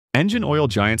Engine oil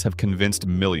giants have convinced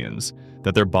millions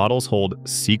that their bottles hold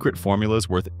secret formulas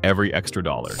worth every extra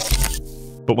dollar.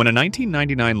 But when a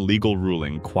 1999 legal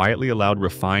ruling quietly allowed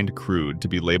refined crude to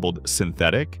be labeled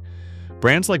synthetic,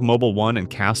 brands like Mobil 1 and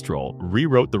Castrol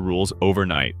rewrote the rules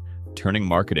overnight, turning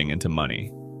marketing into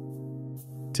money.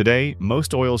 Today,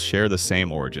 most oils share the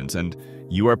same origins, and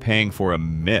you are paying for a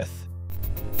myth.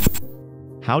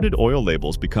 How did oil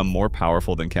labels become more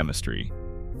powerful than chemistry?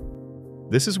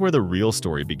 This is where the real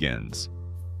story begins.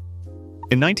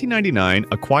 In 1999,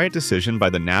 a quiet decision by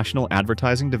the National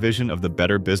Advertising Division of the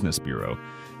Better Business Bureau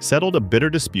settled a bitter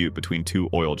dispute between two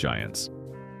oil giants.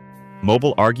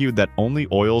 Mobil argued that only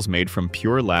oils made from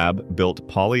pure lab-built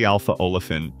polyalpha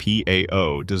olefin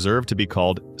PAO deserved to be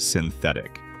called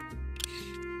synthetic.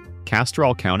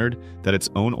 Castrol countered that its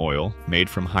own oil, made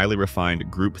from highly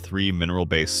refined Group 3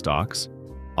 mineral-based stocks,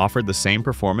 offered the same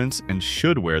performance and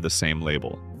should wear the same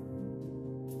label.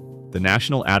 The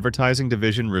National Advertising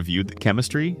Division reviewed the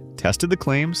chemistry, tested the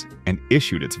claims, and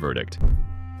issued its verdict.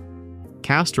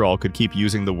 Castrol could keep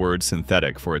using the word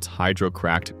synthetic for its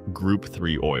hydrocracked Group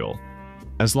 3 oil,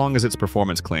 as long as its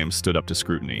performance claims stood up to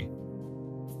scrutiny.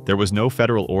 There was no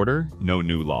federal order, no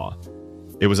new law.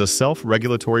 It was a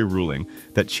self-regulatory ruling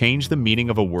that changed the meaning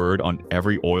of a word on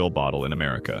every oil bottle in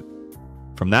America.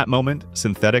 From that moment,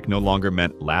 synthetic no longer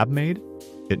meant lab-made,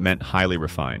 it meant highly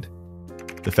refined.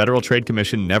 The Federal Trade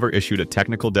Commission never issued a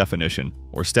technical definition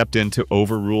or stepped in to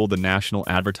overrule the National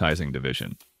Advertising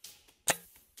Division.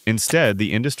 Instead,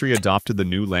 the industry adopted the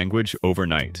new language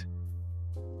overnight.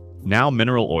 Now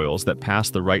mineral oils that pass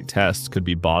the right tests could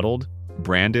be bottled,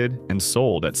 branded, and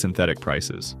sold at synthetic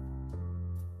prices.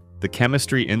 The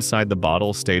chemistry inside the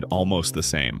bottle stayed almost the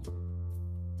same.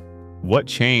 What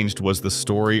changed was the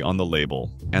story on the label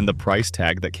and the price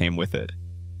tag that came with it.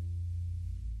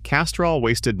 Castrol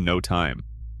wasted no time.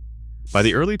 By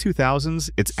the early 2000s,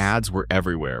 its ads were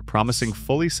everywhere, promising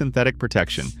fully synthetic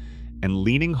protection and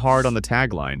leaning hard on the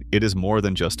tagline, "It is more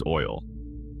than just oil.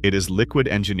 It is liquid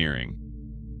engineering."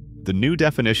 The new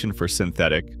definition for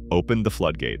synthetic opened the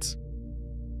floodgates.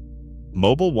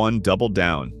 Mobil 1 doubled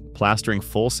down, plastering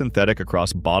full synthetic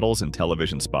across bottles and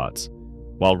television spots,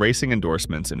 while racing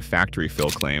endorsements and factory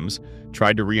fill claims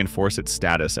tried to reinforce its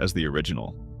status as the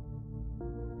original.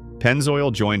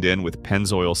 Pennzoil joined in with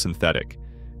Pennzoil Synthetic,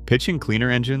 pitching cleaner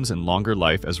engines and longer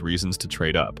life as reasons to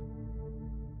trade up.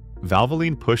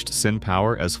 Valvoline pushed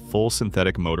SynPower as full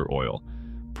synthetic motor oil,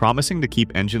 promising to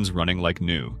keep engines running like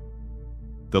new.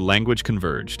 The language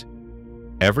converged.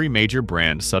 Every major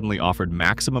brand suddenly offered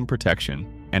maximum protection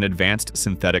and advanced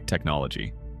synthetic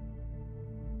technology.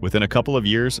 Within a couple of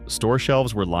years, store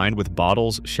shelves were lined with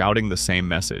bottles shouting the same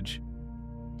message.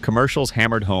 Commercials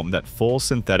hammered home that full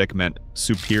synthetic meant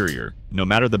superior, no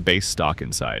matter the base stock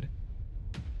inside.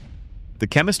 The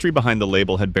chemistry behind the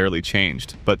label had barely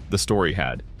changed, but the story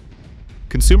had.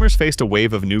 Consumers faced a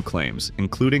wave of new claims,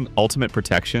 including ultimate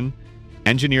protection,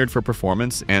 engineered for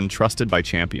performance, and trusted by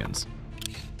champions.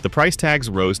 The price tags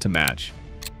rose to match.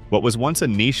 What was once a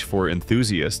niche for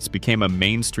enthusiasts became a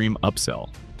mainstream upsell,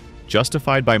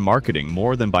 justified by marketing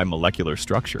more than by molecular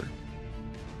structure.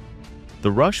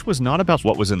 The rush was not about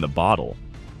what was in the bottle.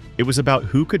 It was about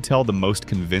who could tell the most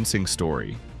convincing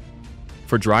story.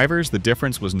 For drivers, the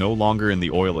difference was no longer in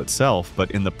the oil itself,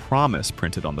 but in the promise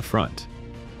printed on the front.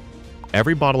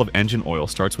 Every bottle of engine oil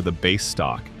starts with a base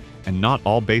stock, and not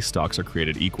all base stocks are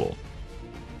created equal.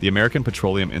 The American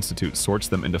Petroleum Institute sorts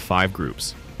them into 5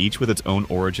 groups, each with its own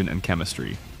origin and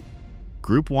chemistry.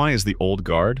 Group 1 is the old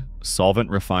guard,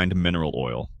 solvent-refined mineral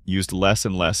oil, used less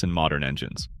and less in modern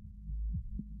engines.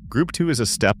 Group 2 is a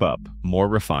step up, more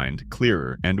refined,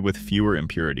 clearer, and with fewer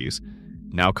impurities,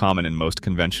 now common in most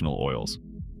conventional oils.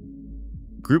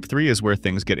 Group 3 is where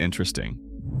things get interesting.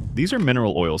 These are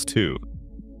mineral oils too,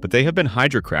 but they have been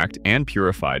hydrocracked and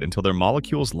purified until their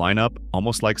molecules line up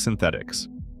almost like synthetics.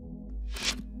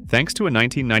 Thanks to a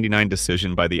 1999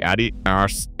 decision by the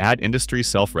ad industry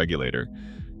self-regulator,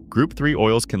 Group 3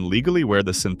 oils can legally wear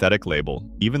the synthetic label,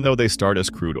 even though they start as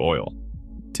crude oil.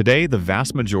 Today, the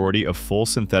vast majority of full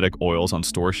synthetic oils on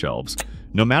store shelves,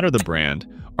 no matter the brand,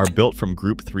 are built from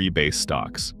Group 3 base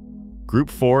stocks. Group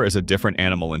 4 is a different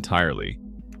animal entirely.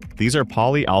 These are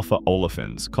polyalpha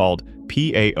olefins, called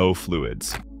PAO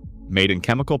fluids, made in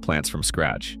chemical plants from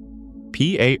scratch.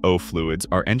 PAO fluids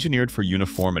are engineered for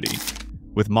uniformity,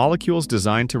 with molecules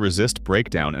designed to resist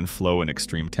breakdown and flow in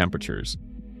extreme temperatures.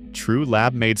 True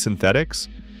lab-made synthetics?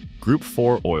 Group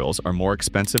 4 oils are more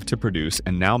expensive to produce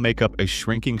and now make up a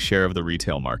shrinking share of the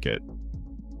retail market.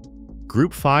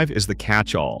 Group 5 is the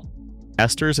catch-all.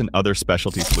 Esters and other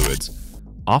specialty fluids,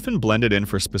 often blended in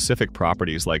for specific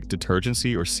properties like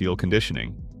detergency or seal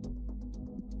conditioning.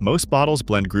 Most bottles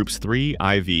blend groups 3,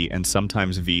 IV, and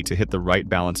sometimes V to hit the right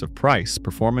balance of price,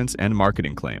 performance, and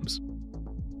marketing claims.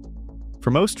 For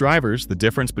most drivers, the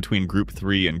difference between Group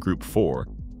 3 and Group 4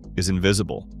 is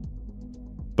invisible.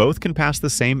 Both can pass the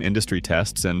same industry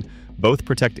tests and both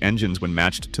protect engines when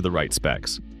matched to the right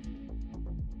specs.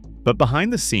 But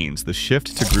behind the scenes, the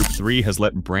shift to Group 3 has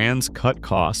let brands cut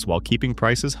costs while keeping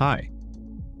prices high.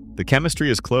 The chemistry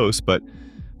is close, but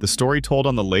the story told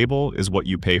on the label is what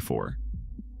you pay for.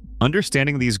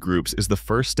 Understanding these groups is the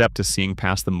first step to seeing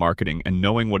past the marketing and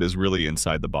knowing what is really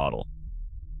inside the bottle.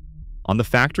 On the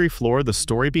factory floor, the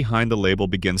story behind the label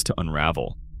begins to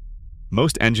unravel.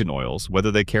 Most engine oils,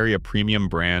 whether they carry a premium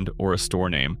brand or a store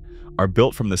name, are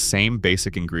built from the same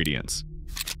basic ingredients.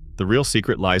 The real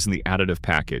secret lies in the additive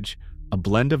package, a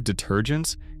blend of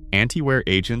detergents, anti-wear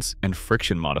agents, and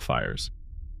friction modifiers.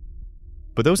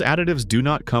 But those additives do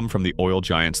not come from the oil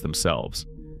giants themselves.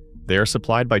 They are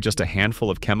supplied by just a handful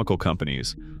of chemical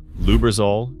companies: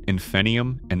 Lubrizol,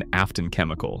 Infinium, and Afton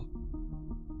Chemical.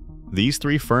 These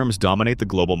three firms dominate the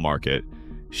global market,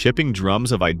 shipping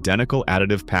drums of identical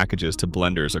additive packages to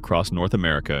blenders across North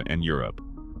America and Europe.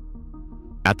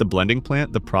 At the blending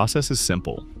plant, the process is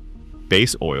simple.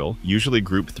 Base oil, usually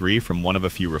Group 3 from one of a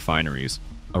few refineries,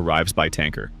 arrives by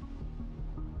tanker.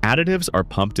 Additives are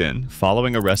pumped in,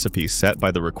 following a recipe set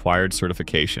by the required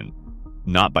certification,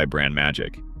 not by brand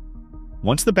magic.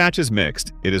 Once the batch is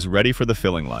mixed, it is ready for the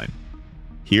filling line.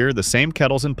 Here, the same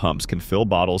kettles and pumps can fill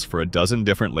bottles for a dozen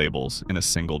different labels in a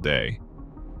single day.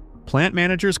 Plant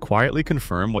managers quietly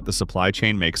confirm what the supply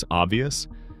chain makes obvious.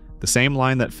 The same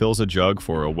line that fills a jug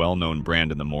for a well-known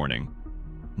brand in the morning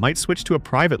might switch to a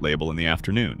private label in the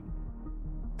afternoon.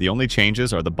 The only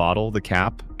changes are the bottle, the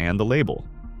cap, and the label.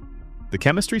 The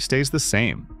chemistry stays the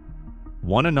same.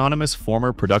 One anonymous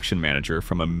former production manager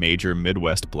from a major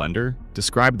Midwest blender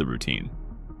described the routine.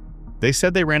 They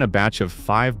said they ran a batch of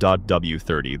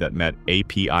 5.W30 that met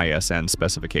APISN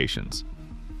specifications.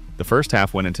 The first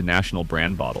half went into national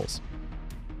brand bottles.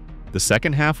 The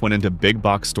second half went into big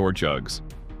box store jugs.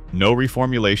 No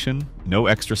reformulation, no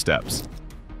extra steps.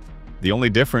 The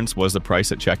only difference was the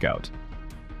price at checkout.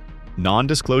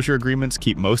 Non-disclosure agreements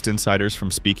keep most insiders from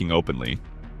speaking openly,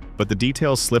 but the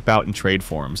details slip out in trade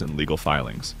forms and legal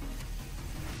filings.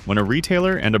 When a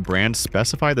retailer and a brand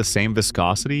specify the same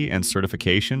viscosity and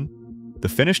certification, the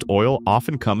finished oil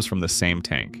often comes from the same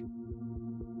tank.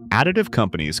 Additive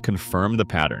companies confirm the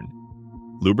pattern.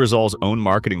 Lubrizol's own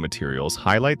marketing materials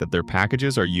highlight that their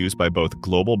packages are used by both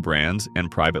global brands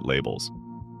and private labels.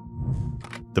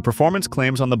 The performance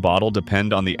claims on the bottle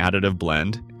depend on the additive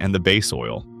blend and the base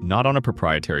oil, not on a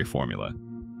proprietary formula.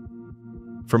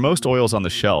 For most oils on the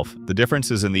shelf, the difference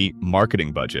is in the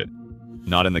marketing budget,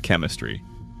 not in the chemistry.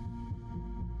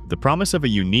 The promise of a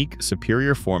unique,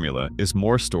 superior formula is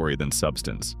more story than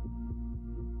substance.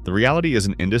 The reality is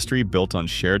an industry built on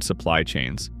shared supply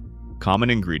chains, common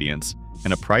ingredients,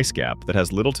 and a price gap that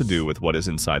has little to do with what is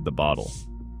inside the bottle.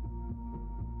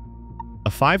 A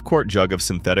 5-quart jug of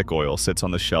synthetic oil sits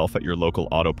on the shelf at your local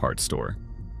auto parts store.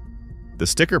 The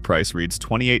sticker price reads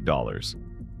 $28.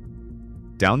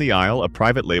 Down the aisle, a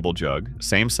private label jug,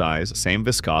 same size, same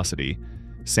viscosity,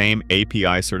 same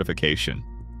API certification,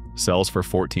 sells for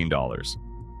 $14.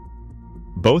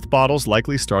 Both bottles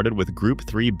likely started with Group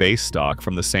 3 base stock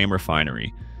from the same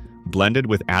refinery, blended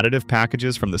with additive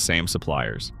packages from the same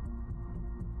suppliers.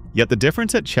 Yet the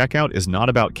difference at checkout is not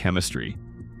about chemistry.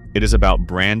 It is about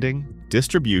branding,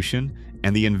 distribution,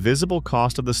 and the invisible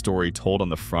cost of the story told on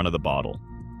the front of the bottle.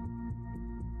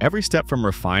 Every step from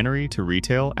refinery to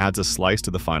retail adds a slice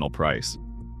to the final price.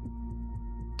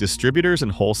 Distributors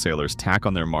and wholesalers tack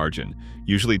on their margin,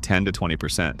 usually 10 to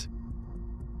 20%.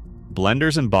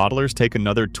 Blenders and bottlers take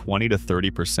another 20 to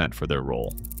 30% for their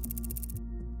role.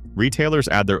 Retailers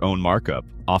add their own markup,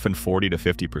 often 40 to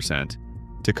 50%,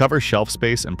 to cover shelf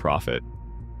space and profit.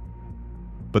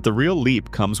 But the real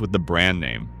leap comes with the brand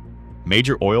name.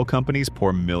 Major oil companies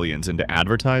pour millions into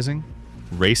advertising,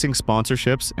 racing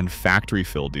sponsorships, and factory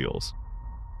fill deals.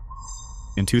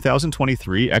 In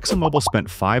 2023, ExxonMobil spent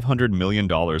 $500 million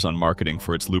on marketing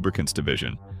for its lubricants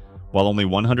division, while only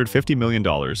 $150 million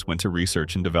went to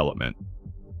research and development.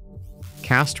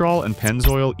 Castrol and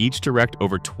Pennzoil each direct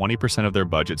over 20% of their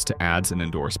budgets to ads and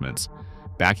endorsements,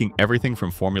 backing everything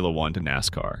from Formula One to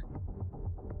NASCAR.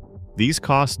 These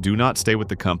costs do not stay with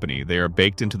the company, they are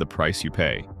baked into the price you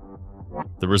pay.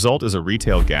 The result is a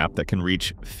retail gap that can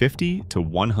reach 50 to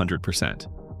 100%.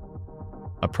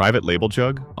 A private label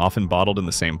jug, often bottled in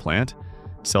the same plant,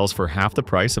 sells for half the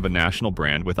price of a national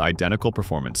brand with identical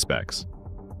performance specs.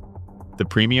 The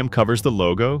premium covers the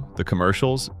logo, the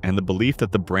commercials, and the belief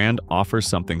that the brand offers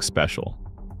something special.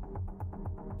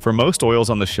 For most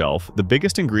oils on the shelf, the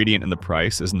biggest ingredient in the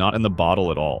price is not in the bottle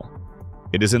at all.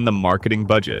 It is in the marketing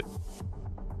budget.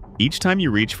 Each time you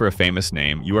reach for a famous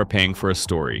name, you are paying for a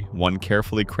story, one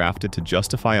carefully crafted to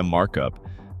justify a markup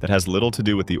that has little to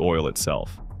do with the oil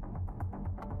itself.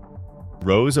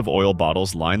 Rows of oil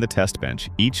bottles line the test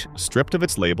bench, each stripped of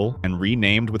its label and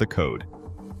renamed with a code.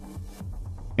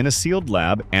 In a sealed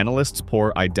lab, analysts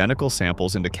pour identical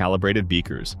samples into calibrated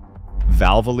beakers.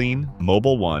 Valvoline,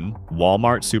 Mobil 1,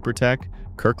 Walmart SuperTech,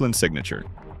 Kirkland Signature.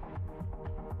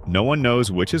 No one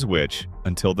knows which is which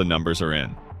until the numbers are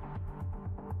in.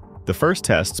 The first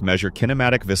tests measure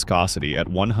kinematic viscosity at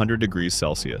 100 degrees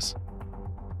Celsius.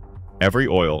 Every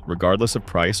oil, regardless of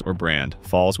price or brand,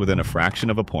 falls within a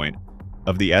fraction of a point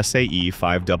of the SAE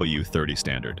 5W30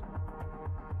 standard.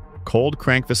 Cold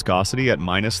crank viscosity at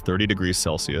 -30 degrees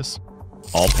Celsius.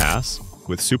 All pass,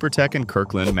 with SuperTech and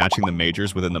Kirkland matching the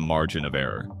majors within the margin of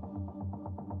error.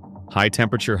 High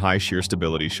temperature, high shear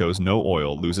stability shows no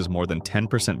oil loses more than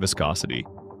 10% viscosity,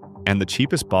 and the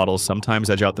cheapest bottles sometimes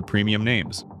edge out the premium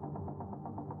names.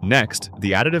 Next,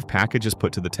 the additive package is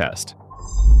put to the test.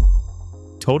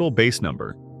 Total base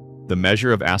number, the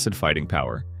measure of acid fighting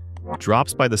power,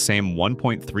 drops by the same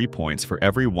 1.3 points for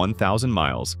every 1,000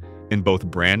 miles in both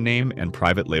brand name and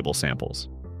private label samples.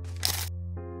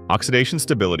 Oxidation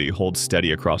stability holds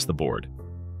steady across the board,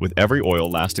 with every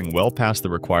oil lasting well past the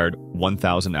required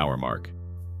 1,000-hour mark.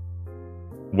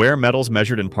 Where metals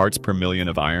measured in parts per million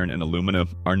of iron and aluminum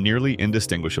are nearly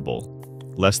indistinguishable,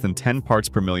 less than 10 parts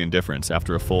per million difference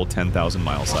after a full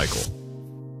 10,000-mile cycle.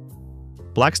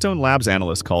 Blackstone Labs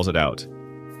analyst calls it out.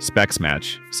 Specs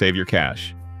match, save your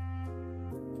cash.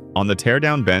 On the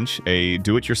teardown bench, a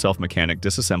do-it-yourself mechanic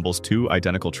disassembles two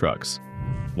identical trucks.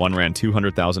 One ran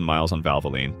 200,000 miles on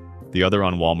Valvoline, the other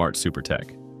on Walmart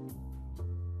SuperTech.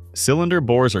 Cylinder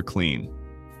bores are clean.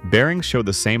 Bearings show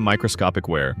the same microscopic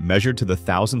wear, measured to the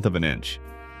thousandth of an inch.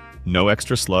 No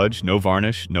extra sludge, no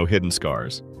varnish, no hidden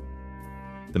scars.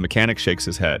 The mechanic shakes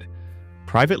his head.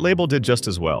 Private label did just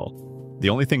as well. The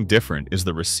only thing different is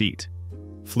the receipt.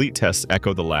 Fleet tests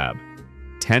echo the lab.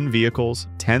 10 vehicles,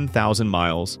 10,000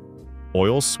 miles,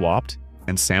 oils swapped,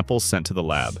 and samples sent to the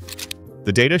lab.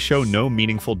 The data show no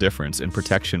meaningful difference in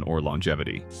protection or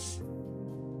longevity.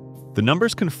 The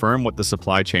numbers confirm what the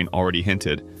supply chain already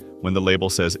hinted when the label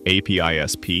says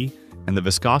APISP and the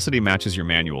viscosity matches your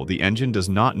manual. The engine does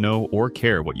not know or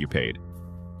care what you paid.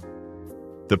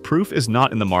 The proof is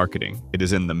not in the marketing, it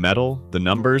is in the metal, the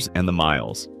numbers, and the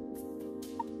miles.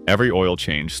 Every oil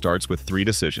change starts with 3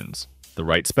 decisions: the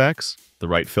right specs, the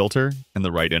right filter, and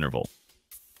the right interval.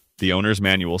 The owner's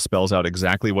manual spells out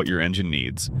exactly what your engine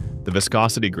needs, the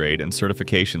viscosity grade and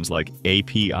certifications like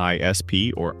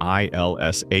APISP or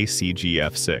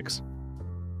ILSACGF6.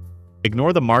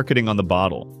 Ignore the marketing on the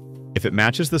bottle. If it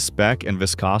matches the spec and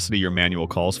viscosity your manual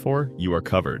calls for, you are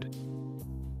covered.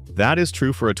 That is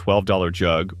true for a $12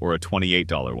 jug or a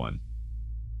 $28 one.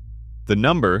 The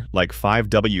number, like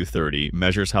 5W30,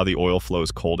 measures how the oil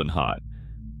flows cold and hot.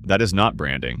 That is not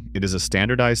branding, it is a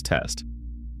standardized test.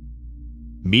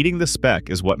 Meeting the spec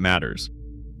is what matters.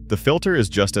 The filter is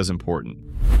just as important.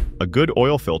 A good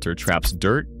oil filter traps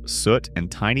dirt, soot, and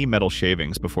tiny metal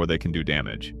shavings before they can do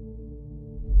damage.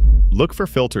 Look for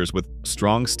filters with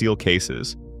strong steel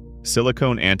cases,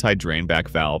 silicone anti-drainback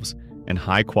valves, and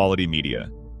high-quality media.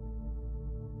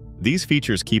 These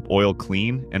features keep oil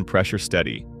clean and pressure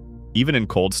steady, even in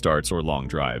cold starts or long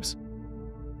drives.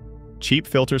 Cheap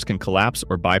filters can collapse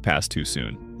or bypass too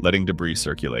soon, letting debris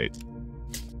circulate.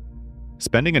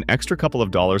 Spending an extra couple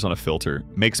of dollars on a filter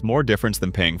makes more difference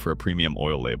than paying for a premium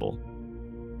oil label.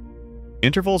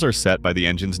 Intervals are set by the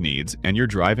engine's needs and your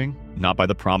driving, not by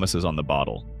the promises on the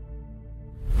bottle.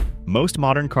 Most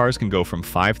modern cars can go from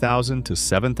 5,000 to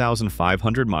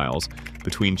 7,500 miles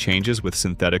between changes with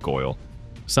synthetic oil,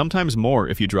 sometimes more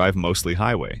if you drive mostly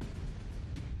highway.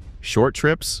 Short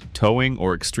trips, towing,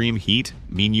 or extreme heat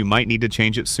mean you might need to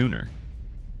change it sooner.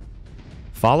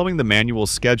 Following the manual's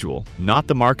schedule, not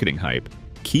the marketing hype,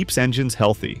 keeps engines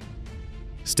healthy.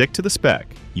 Stick to the spec,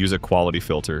 use a quality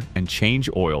filter, and change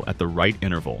oil at the right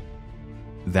interval.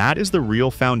 That is the real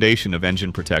foundation of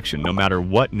engine protection, no matter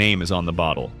what name is on the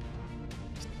bottle.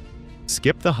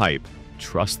 Skip the hype,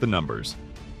 trust the numbers.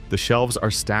 The shelves are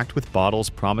stacked with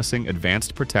bottles promising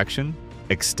advanced protection,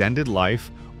 extended life,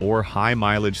 or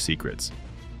high-mileage secrets.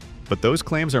 But those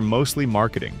claims are mostly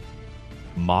marketing.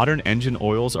 Modern engine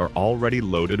oils are already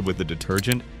loaded with the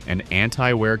detergent and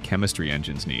anti-wear chemistry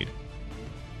engines need.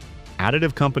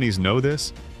 Additive companies know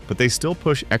this, but they still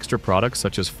push extra products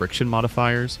such as friction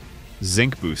modifiers,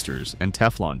 zinc boosters, and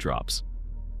Teflon drops,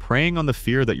 preying on the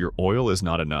fear that your oil is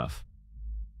not enough.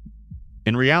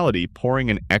 In reality, pouring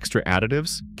in extra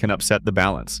additives can upset the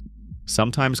balance,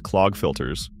 sometimes clog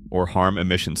filters or harm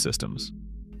emission systems.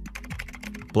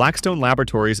 Blackstone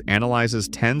Laboratories analyzes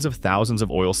tens of thousands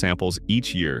of oil samples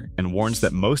each year and warns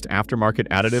that most aftermarket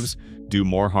additives do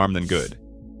more harm than good.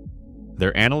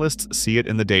 Their analysts see it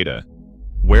in the data.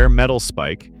 Where metals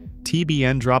spike,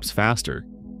 TBN drops faster.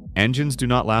 Engines do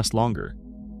not last longer.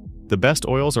 The best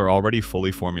oils are already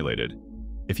fully formulated.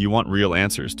 If you want real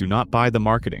answers, do not buy the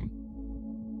marketing.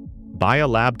 Buy a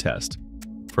lab test.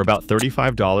 For about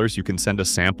 $35, you can send a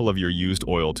sample of your used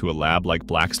oil to a lab like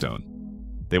Blackstone.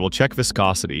 They will check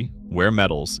viscosity, wear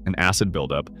metals, and acid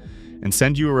buildup, and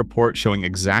send you a report showing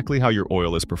exactly how your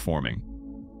oil is performing.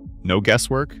 No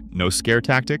guesswork, no scare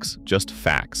tactics, just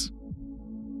facts.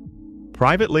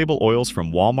 Private label oils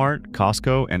from Walmart,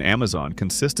 Costco, and Amazon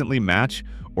consistently match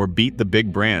or beat the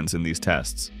big brands in these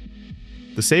tests.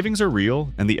 The savings are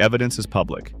real, and the evidence is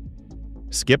public.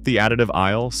 Skip the additive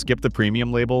aisle, skip the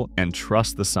premium label, and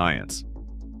trust the science.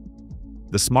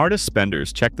 The smartest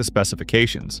spenders check the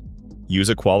specifications, use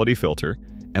a quality filter,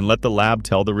 and let the lab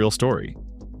tell the real story.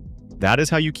 That is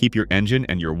how you keep your engine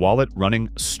and your wallet running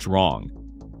strong.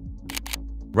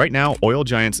 Right now, oil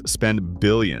giants spend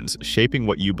billions shaping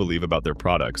what you believe about their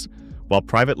products, while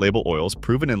private label oils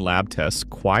proven in lab tests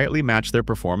quietly match their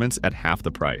performance at half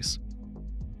the price.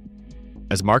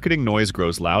 As marketing noise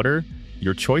grows louder,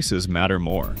 your choices matter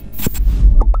more.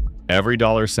 Every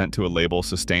dollar sent to a label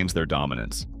sustains their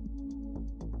dominance.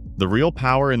 The real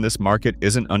power in this market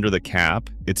isn't under the cap,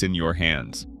 it's in your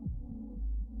hands.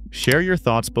 Share your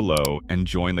thoughts below and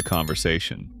join the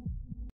conversation.